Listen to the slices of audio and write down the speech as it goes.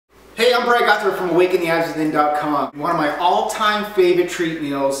Hey, I'm Brian Guthrie from AwakenTheAbsWithin.com. One of my all-time favorite treat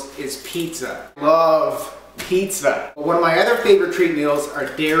meals is pizza. Love pizza. One of my other favorite treat meals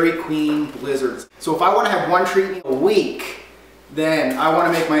are Dairy Queen Blizzards. So if I want to have one treat meal a week, then I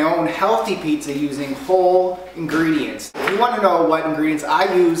want to make my own healthy pizza using whole ingredients. If you want to know what ingredients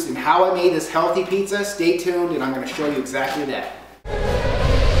I used and how I made this healthy pizza, stay tuned and I'm going to show you exactly that.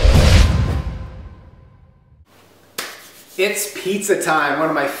 It's pizza time, one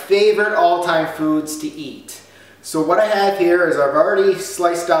of my favorite all-time foods to eat. So what I have here is I've already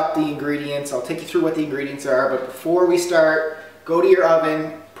sliced up the ingredients. I'll take you through what the ingredients are, but before we start, go to your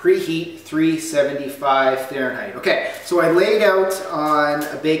oven, preheat 375 Fahrenheit. Okay, so I laid out on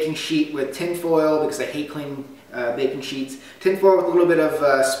a baking sheet with tin foil because I hate cleaning baking sheets. Tin foil with a little bit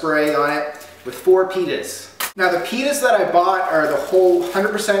of spray on it with 4 pitas. Now the pitas that I bought are the whole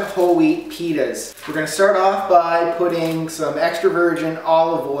 100% whole wheat pitas. We're going to start off by putting some extra virgin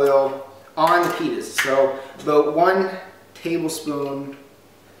olive oil on the pitas. So about 1 tablespoon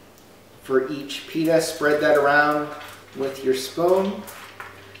for each pita. Spread that around with your spoon.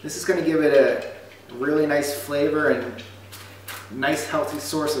 This is going to give it a really nice flavor and nice healthy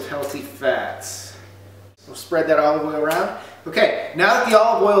source of healthy fats. We'll spread that olive oil around. Okay, now that the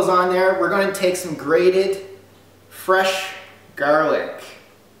olive oil is on there, we're going to take some grated fresh garlic.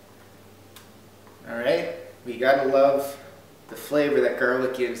 Alright, we gotta love the flavor that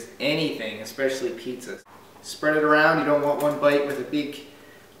garlic gives anything, especially pizzas. Spread it around, you don't want one bite with a big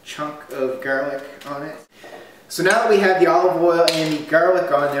chunk of garlic on it. So now that we have the olive oil and the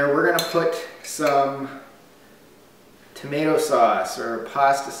garlic on there, we're gonna put some tomato sauce or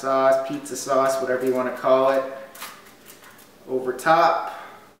pasta sauce, pizza sauce, whatever you want to call it, over top.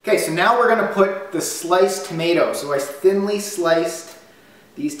 Okay, so now we're going to put the sliced tomatoes. So I thinly sliced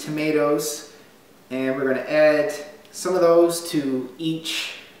these tomatoes and we're going to add some of those to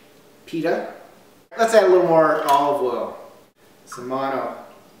each pita. Let's add a little more olive oil. Some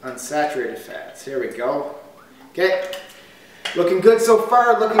unsaturated fats. Here we go. Okay, looking good so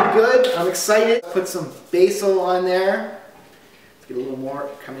far, looking good. I'm excited. Put some basil on there. Let's get a little more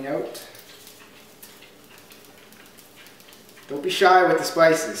coming out. Don't be shy with the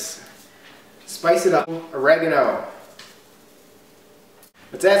spices. Spice it up. Oregano.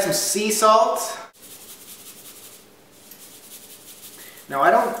 Let's add some sea salt. Now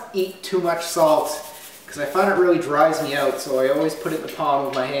I don't eat too much salt because I find it really dries me out, so I always put it in the palm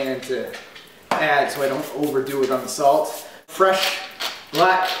of my hand to add so I don't overdo it on the salt. Fresh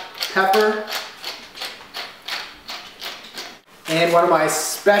black pepper. And one of my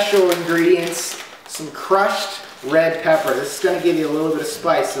special ingredients, some crushed red pepper. This is going to give you a little bit of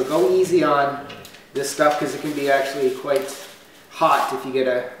spice, so go easy on this stuff because it can be actually quite hot if you get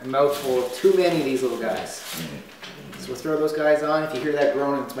a mouthful of too many of these little guys. So we'll throw those guys on. If you hear that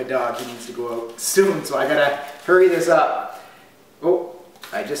groaning, it's my dog. He needs to go out soon, so I gotta hurry this up. Oh,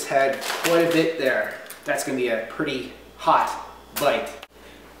 I just had quite a bit there. That's going to be a pretty hot bite.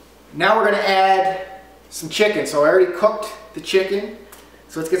 Now we're going to add some chicken. So I already cooked the chicken,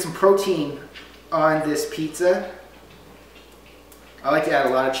 so let's get some protein on this pizza. I like to add a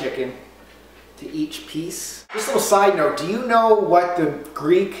lot of chicken to each piece. Just a little side note, do you know what the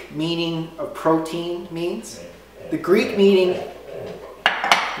Greek meaning of protein means? The Greek meaning,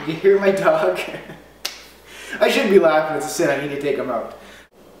 you hear my dog? I shouldn't be laughing, it's a sin, I need to take him out.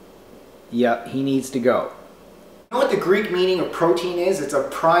 Yeah, he needs to go. You know what the Greek meaning of protein is? It's of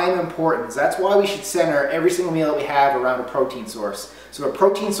prime importance. That's why we should center every single meal that we have around a protein source. So a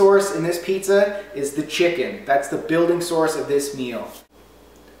protein source in this pizza is the chicken. That's the building source of this meal.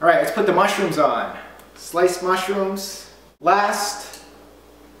 Alright, let's put the mushrooms on. Sliced mushrooms. Last,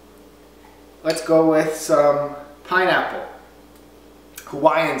 let's go with some pineapple.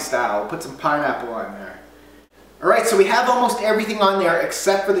 Hawaiian style. Put some pineapple on there. Alright, so we have almost everything on there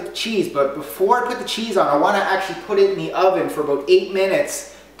except for the cheese, but before I put the cheese on, I want to actually put it in the oven for about 8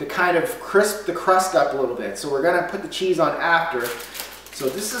 minutes to kind of crisp the crust up a little bit. So we're going to put the cheese on after. So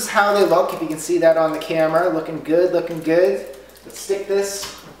this is how they look, if you can see that on the camera. Looking good, looking good. Let's stick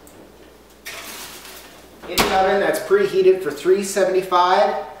this in the oven that's preheated for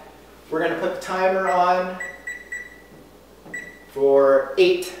 375. We're going to put the timer on for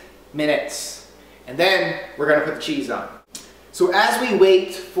 8 minutes. And then we're going to put the cheese on. So as we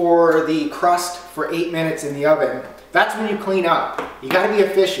wait for the crust for 8 minutes in the oven, that's when you clean up. You got to be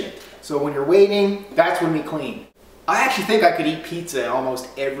efficient. So when you're waiting, that's when we clean. I actually think I could eat pizza almost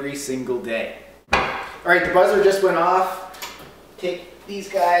every single day. Alright, the buzzer just went off. Take these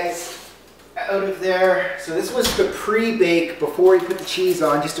guys out of there. So this was the pre-bake before we put the cheese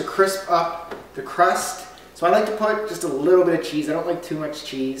on, just to crisp up the crust. So I like to put just a little bit of cheese. I don't like too much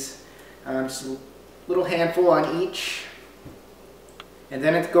cheese. Just a little handful on each. And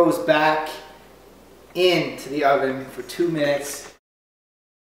then it goes back into the oven for 2 minutes.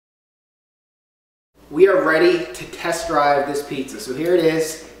 We are ready to test drive this pizza. So here it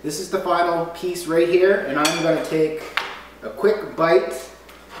is. This is the final piece right here, and I'm going to take a quick bite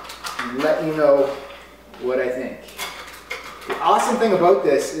and let you know what I think. The awesome thing about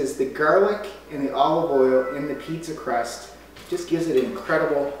this is the garlic and the olive oil in the pizza crust just gives it an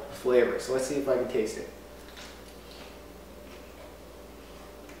incredible flavor. So let's see if I can taste it.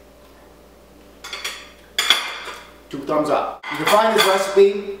 2 thumbs up. You can find this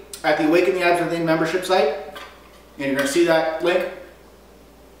recipe at the Awaken the Abs Within membership site, and you're going to see that link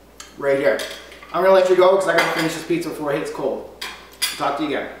right here. I'm going to let you go because I got to finish this pizza before it hits cold. Talk to you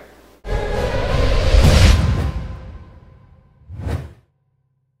again.